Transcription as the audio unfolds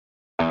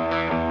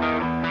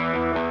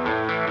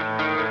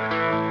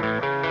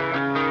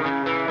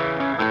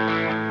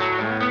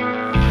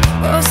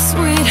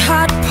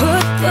sweetheart,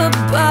 put the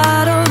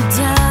bottle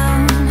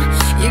down.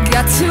 You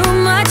got too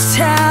much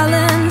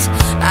talent.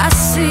 I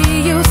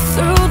see you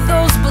through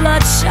those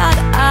bloodshot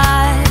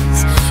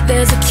eyes.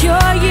 There's a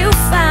cure, you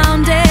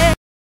found it.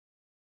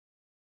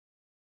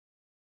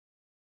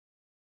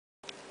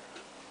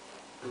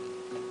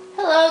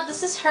 Hello,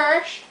 this is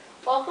Hersh.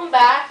 Welcome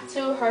back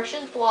to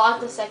Hersh's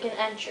blog, the second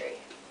entry.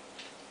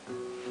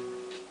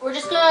 We're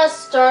just gonna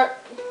start,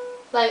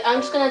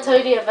 I'm just gonna tell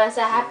you the events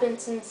that happened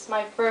since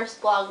my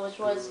first blog, which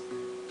was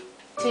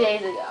 2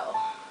 days ago.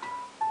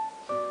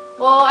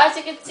 Well, as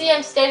you can see,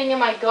 I'm standing in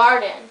my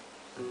garden.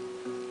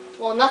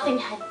 Well,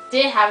 nothing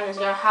did happen in this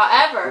garden.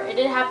 However, it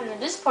did happen in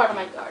this part of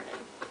my garden.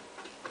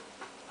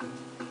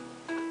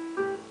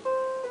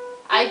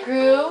 I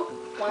grew,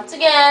 once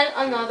again,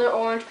 another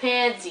orange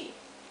pansy.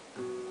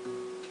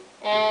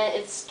 And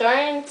it's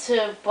starting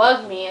to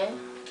bug me.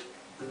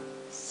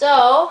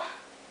 So,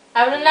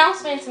 I have an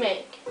announcement to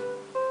make.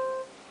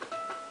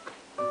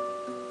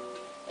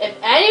 If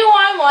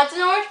anyone wants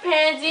an orange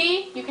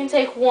pansy, you can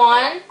take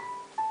 1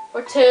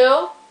 or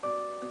 2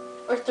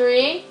 or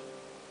 3.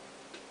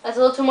 That's a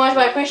little too much,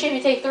 but I appreciate if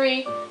you take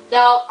 3.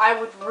 That I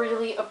would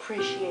really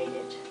appreciate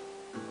it.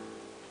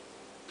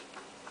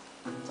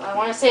 That's all I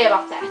want to say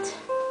about that.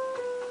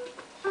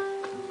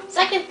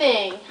 Second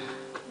thing,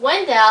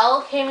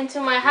 Wendell came into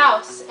my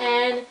house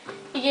and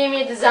he gave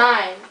me a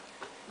design.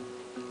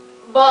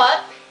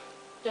 But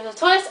there's a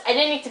twist. I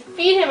didn't need to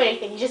feed him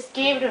anything. He just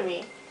gave it to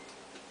me.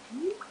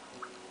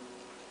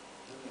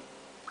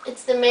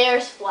 It's the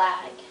mayor's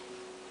flag.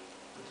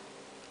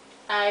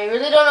 I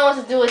really don't know what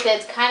to do with it.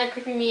 It's kind of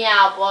creeping me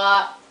out,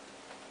 but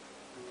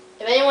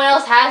if anyone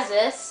else has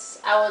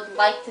this, I would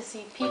like to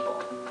see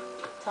people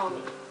tell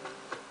me.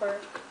 Or,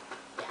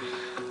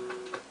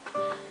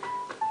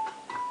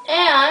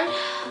 yeah. And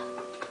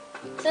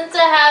since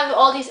I have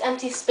all these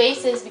empty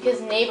spaces because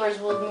neighbors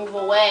will move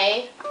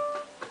away,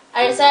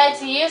 I decided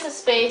to use the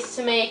space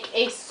to make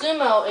a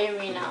sumo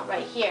arena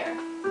right here.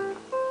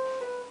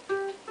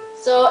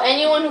 So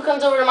anyone who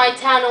comes over to my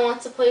town and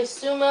wants to play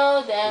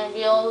sumo, then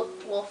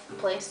we'll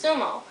play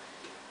sumo.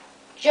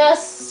 It's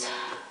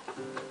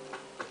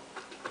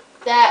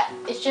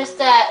just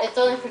that it's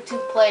only for 2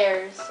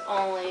 players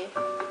only.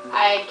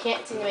 I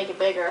can't seem to make it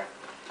bigger.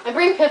 I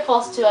bring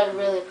pitfalls too. I'd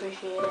really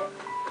appreciate it.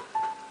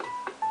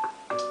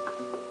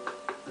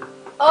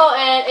 Oh,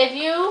 and if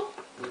you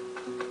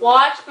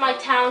watched my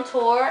town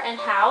tour and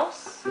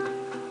house,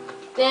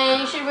 then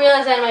you should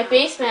realize that in my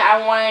basement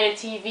I wanted a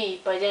TV,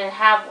 but I didn't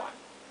have one.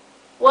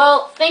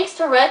 Well, thanks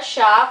to Red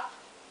Shop,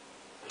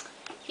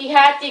 he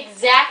had the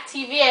exact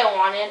TV I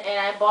wanted, and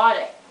I bought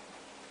it.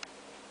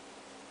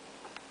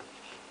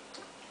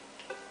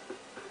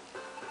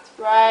 It's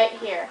right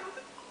here.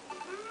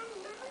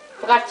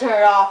 Forgot to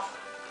turn it off.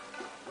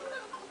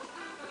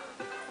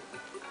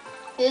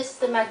 This is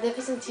the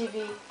magnificent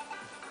TV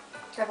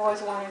I've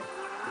always wanted.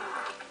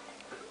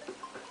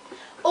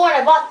 Oh, and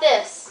I bought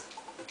this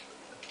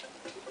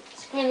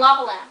screen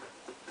lava lamp.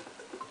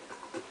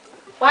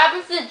 What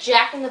happens to the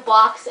Jack in the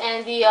Box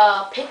and the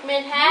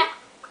Pikmin hat?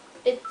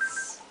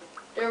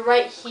 They're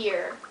right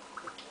here.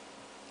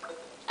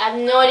 I have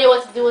no idea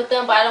what to do with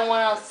them, but I don't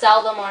want to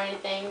sell them or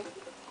anything.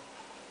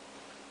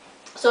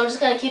 So I'm just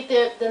going to keep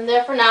them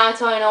there for now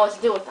until I know what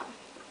to do with them.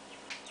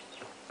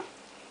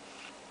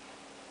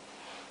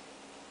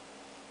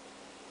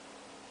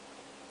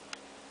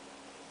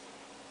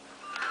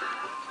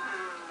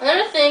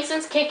 Another thing,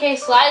 since KK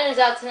Slider is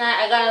out tonight,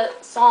 I got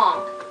a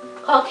song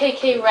called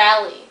KK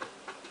Rally.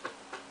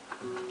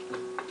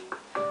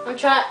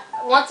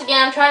 Once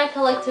again, I'm trying to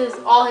collect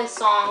all his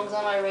songs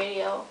on my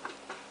radio.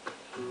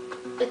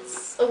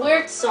 It's a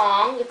weird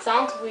song. It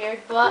sounds weird,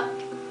 but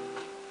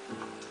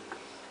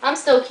I'm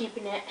still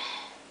keeping it.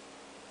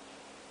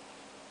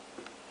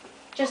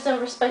 Just in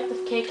respect of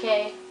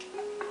KK.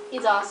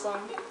 He's awesome.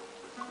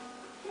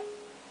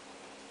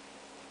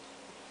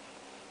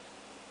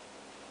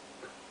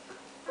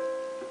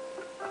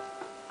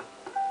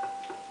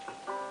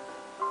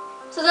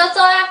 So that's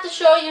all I have to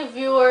show you,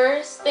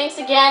 viewers. Thanks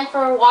again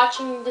for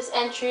watching this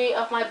entry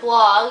of my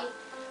blog.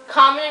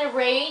 Comment and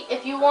rate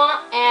if you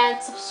want, and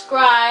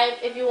subscribe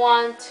if you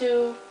want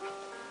to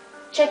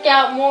check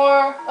out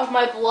more of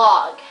my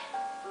blog.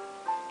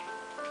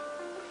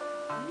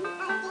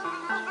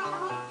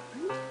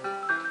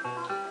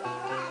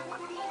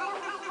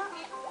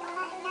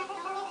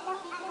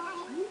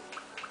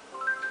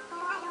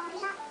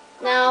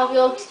 Now, if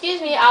you'll excuse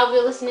me, I'll be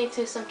listening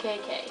to some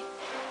KK.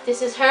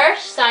 This is Hersh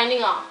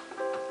signing off.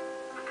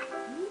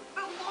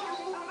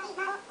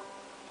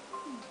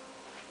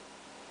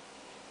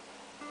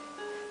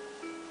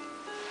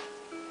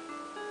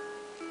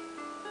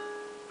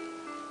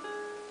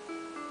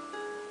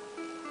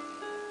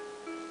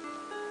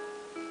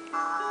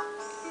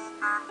 Ops,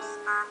 ops,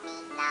 ops,